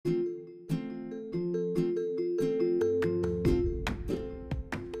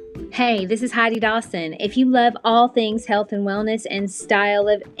Hey, this is Heidi Dawson. If you love all things health and wellness and style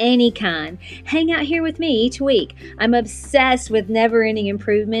of any kind, hang out here with me each week. I'm obsessed with never-ending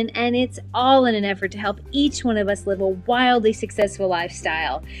improvement, and it's all in an effort to help each one of us live a wildly successful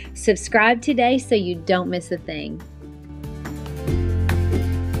lifestyle. Subscribe today so you don't miss a thing.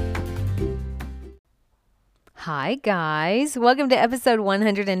 Hi, guys. Welcome to episode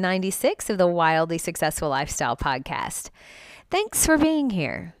 196 of the Wildly Successful Lifestyle Podcast. Thanks for being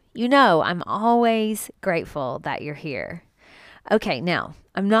here. You know, I'm always grateful that you're here. Okay, now,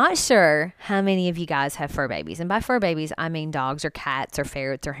 I'm not sure how many of you guys have fur babies. And by fur babies, I mean dogs or cats or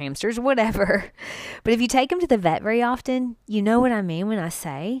ferrets or hamsters, whatever. But if you take them to the vet very often, you know what I mean when I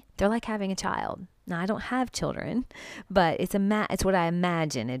say they're like having a child. Now, I don't have children, but it's what I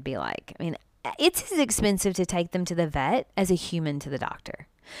imagine it'd be like. I mean, it's as expensive to take them to the vet as a human to the doctor.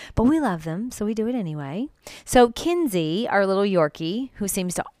 But we love them, so we do it anyway. So Kinsey, our little Yorkie, who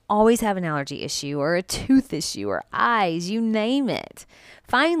seems to always have an allergy issue or a tooth issue or eyes, you name it.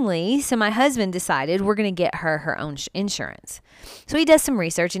 Finally, so my husband decided we're going to get her own insurance. So he does some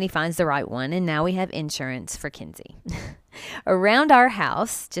research and he finds the right one, and now we have insurance for Kinsey. Around our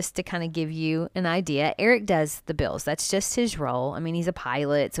house, just to kind of give you an idea, Eric does the bills. That's just his role. I mean, he's a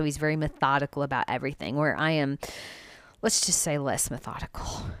pilot, so he's very methodical about everything, where I am, let's just say, less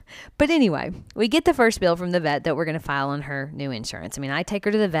methodical. But anyway, we get the first bill from the vet that we're going to file on her new insurance. I mean, I take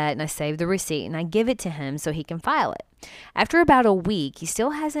her to the vet and I save the receipt and I give it to him so he can file it. After about a week, he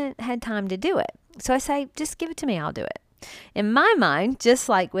still hasn't had time to do it. So I say, just give it to me, I'll do it. In my mind, just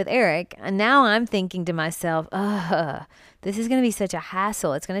like with Eric, now I'm thinking to myself, this is going to be such a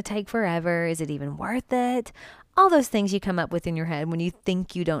hassle. It's going to take forever. Is it even worth it? All those things you come up with in your head when you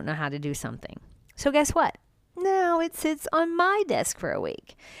think you don't know how to do something. So guess what? Now it sits on my desk for a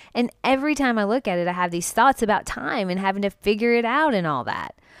week. And every time I look at it, I have these thoughts about time and having to figure it out and all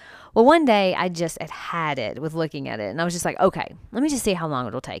that. Well, one day I just had it with looking at it. And I was just like, okay, let me just see how long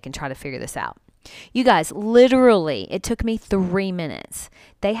it'll take and try to figure this out. You guys, literally, it took me 3 minutes.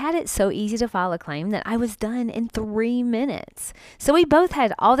 They had it so easy to file a claim that I was done in 3 minutes. So we both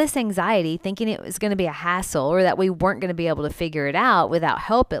had all this anxiety thinking it was going to be a hassle or that we weren't going to be able to figure it out without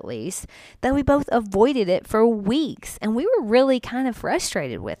help at least, that we both avoided it for weeks. And we were really kind of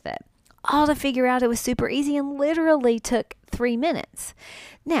frustrated with it. All to figure out it was super easy and literally took 3 minutes.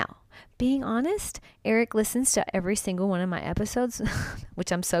 Now, being honest, Eric listens to every single one of my episodes,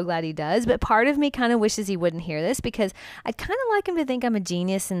 which I'm so glad he does. But part of me kind of wishes he wouldn't hear this because I'd kind of like him to think I'm a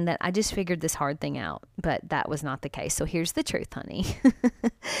genius and that I just figured this hard thing out. But that was not the case. So here's the truth, honey.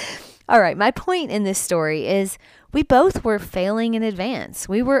 All right. My point in this story is we both were failing in advance.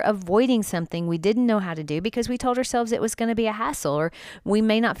 We were avoiding something we didn't know how to do because we told ourselves it was going to be a hassle or we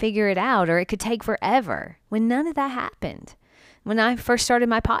may not figure it out or it could take forever when none of that happened. When I first started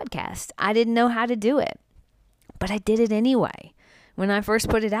my podcast, I didn't know how to do it, but I did it anyway. When I first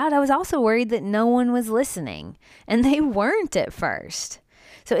put it out, I was also worried that no one was listening, and they weren't at first.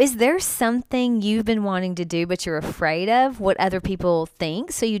 So is there something you've been wanting to do, but you're afraid of what other people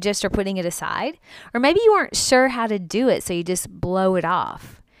think, so you just are putting it aside? Or maybe you aren't sure how to do it, so you just blow it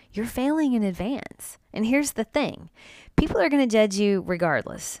off. You're failing in advance. And here's the thing. People are going to judge you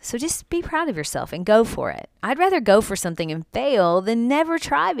regardless. So just be proud of yourself and go for it. I'd rather go for something and fail than never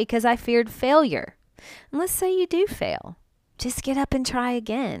try because I feared failure. And let's say you do fail. Just get up and try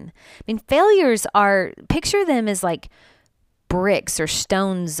again. I mean, failures picture them as like bricks or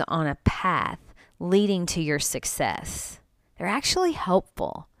stones on a path leading to your success. They're actually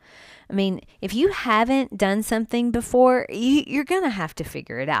helpful. I mean, if you haven't done something before, you're going to have to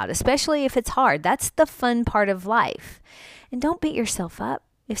figure it out, especially if it's hard. That's the fun part of life. And don't beat yourself up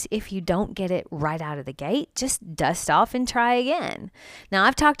if you don't get it right out of the gate. Just dust off and try again. Now,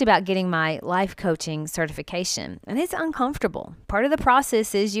 I've talked about getting my life coaching certification, and it's uncomfortable. Part of the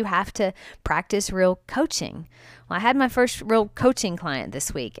process is you have to practice real coaching. Well, I had my first real coaching client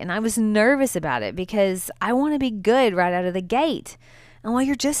this week, and I was nervous about it because I want to be good right out of the gate. And well,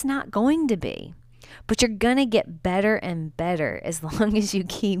 you're just not going to be. But you're going to get better and better as long as you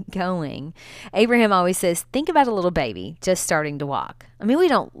keep going. Abraham always says, think about a little baby just starting to walk. I mean, we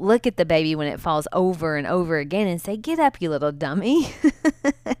don't look at the baby when it falls over and over again and say, get up, you little dummy.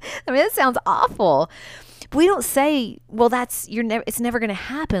 I mean, that sounds awful. But we don't say, well, it's never going to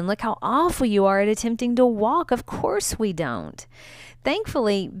happen. Look how awful you are at attempting to walk. Of course we don't.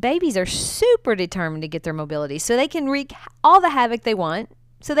 Thankfully, babies are super determined to get their mobility so they can wreak all the havoc they want.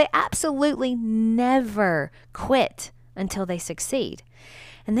 So they absolutely never quit until they succeed.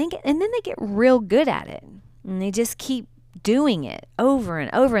 And then they get real good at it. And they just keep doing it over and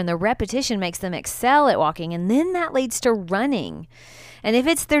over, and the repetition makes them excel at walking, and then that leads to running. And if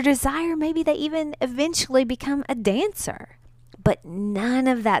it's their desire, maybe they even eventually become a dancer. But none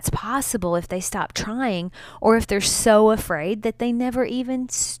of that's possible if they stop trying, or if they're so afraid that they never even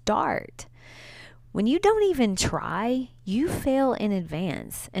start. When you don't even try, you fail in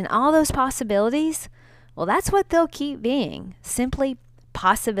advance. And all those possibilities, well, that's what they'll keep being, simply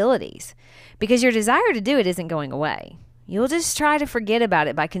possibilities. Because your desire to do it isn't going away. You'll just try to forget about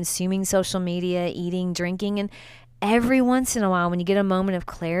it by consuming social media, eating, drinking, and every once in a while when you get a moment of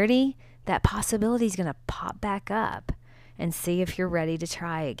clarity, that possibility is going to pop back up, and see if you're ready to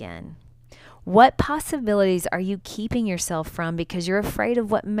try again. What possibilities are you keeping yourself from because you're afraid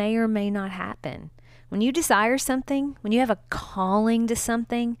of what may or may not happen? When you desire something, when you have a calling to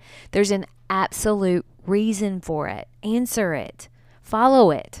something, there's an absolute reason for it. Answer it.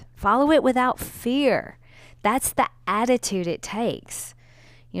 Follow it. Follow it without fear. That's the attitude it takes.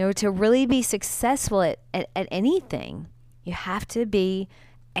 To really be successful at anything, you have to be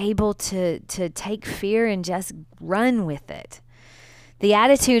able to take fear and just run with it. The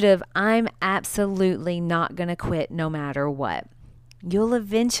attitude of, I'm absolutely not going to quit no matter what. You'll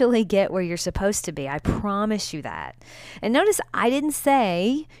eventually get where you're supposed to be. I promise you that. And notice I didn't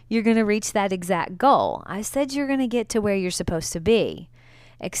say you're going to reach that exact goal. I said you're going to get to where you're supposed to be.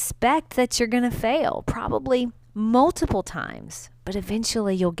 Expect that you're going to fail, probably multiple times, but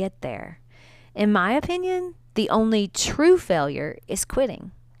eventually you'll get there. In my opinion, the only true failure is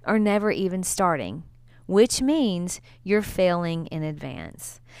quitting or never even starting, which means you're failing in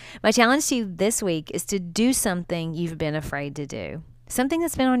advance. My challenge to you this week is to do something you've been afraid to do. Something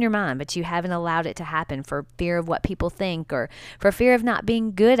that's been on your mind, but you haven't allowed it to happen for fear of what people think, or for fear of not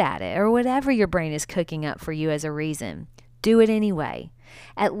being good at it, or whatever your brain is cooking up for you as a reason. Do it anyway.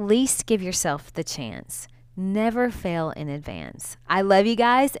 At least give yourself the chance. Never fail in advance. I love you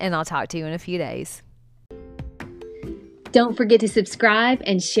guys, and I'll talk to you in a few days. Don't forget to subscribe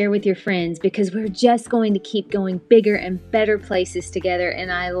and share with your friends, because we're just going to keep going bigger and better places together,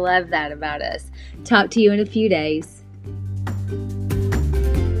 and I love that about us. Talk to you in a few days.